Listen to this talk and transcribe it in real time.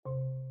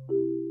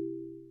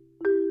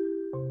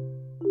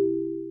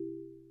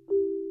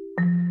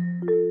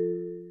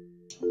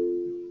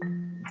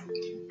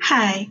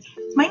Hi,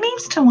 my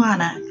name's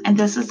Tawana, and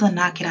this is the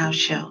Knock It Out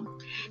Show.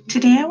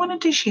 Today I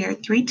wanted to share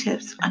 3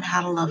 tips on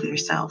how to love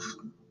yourself.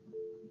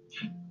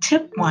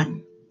 Tip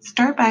 1.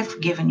 Start by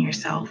forgiving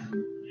yourself.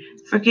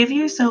 Forgive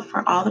yourself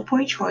for all the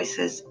poor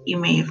choices you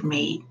may have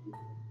made,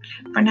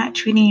 for not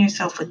treating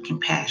yourself with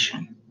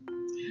compassion.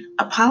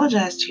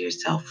 Apologize to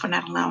yourself for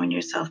not allowing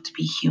yourself to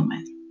be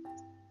human.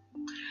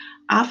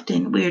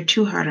 Often we are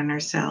too hard on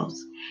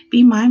ourselves.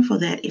 Be mindful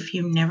that if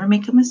you never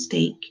make a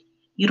mistake,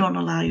 you don't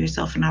allow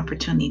yourself an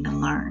opportunity to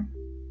learn.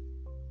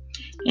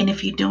 And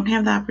if you don't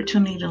have the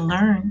opportunity to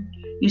learn,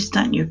 you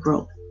stunt your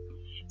growth.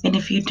 And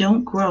if you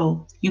don't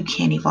grow, you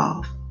can't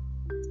evolve.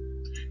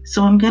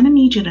 So I'm going to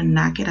need you to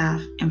knock it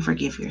off and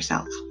forgive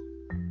yourself.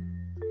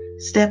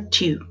 Step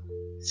 2.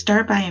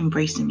 Start by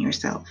embracing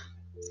yourself.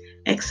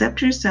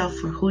 Accept yourself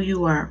for who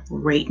you are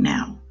right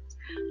now.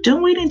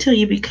 Don't wait until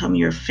you become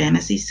your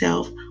fantasy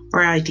self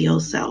or ideal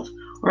self,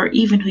 or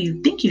even who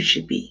you think you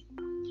should be.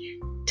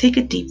 Take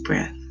a deep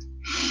breath.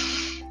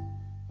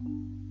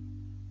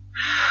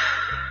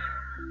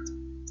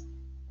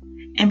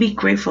 And be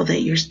grateful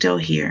that you're still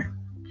here.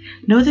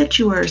 Know that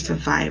you are a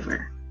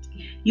survivor.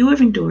 You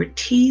have endured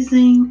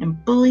teasing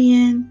and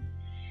bullying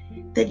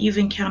that you've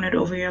encountered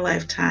over your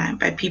lifetime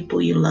by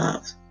people you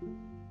love,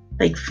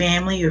 like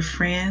family or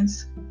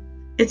friends.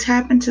 It's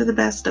happened to the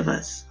best of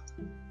us.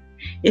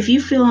 If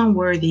you feel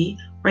unworthy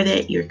or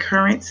that your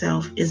current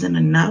self isn't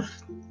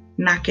enough,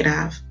 knock it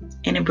off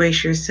and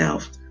embrace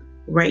yourself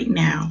right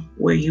now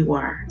where you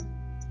are.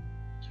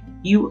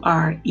 You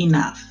are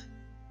enough.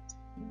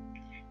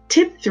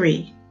 Tip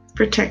 3.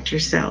 Protect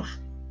yourself.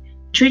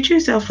 Treat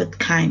yourself with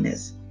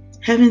kindness.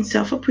 Having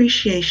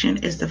self-appreciation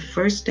is the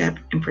first step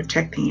in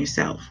protecting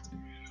yourself.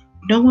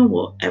 No one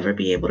will ever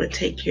be able to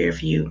take care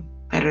of you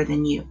better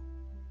than you.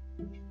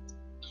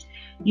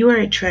 You are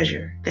a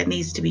treasure that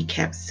needs to be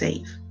kept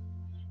safe.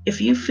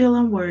 If you feel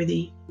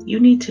unworthy, you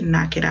need to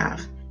knock it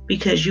off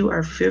because you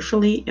are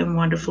fearfully and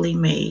wonderfully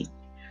made.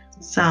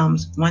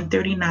 Psalms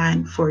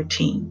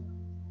 139:14.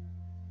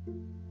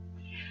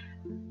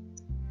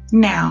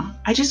 Now,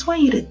 I just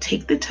want you to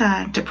take the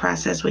time to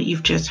process what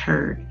you've just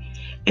heard.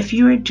 If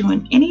you are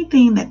doing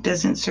anything that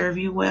doesn't serve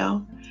you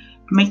well,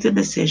 make the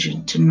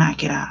decision to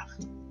knock it off.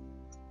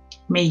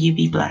 May you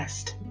be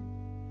blessed.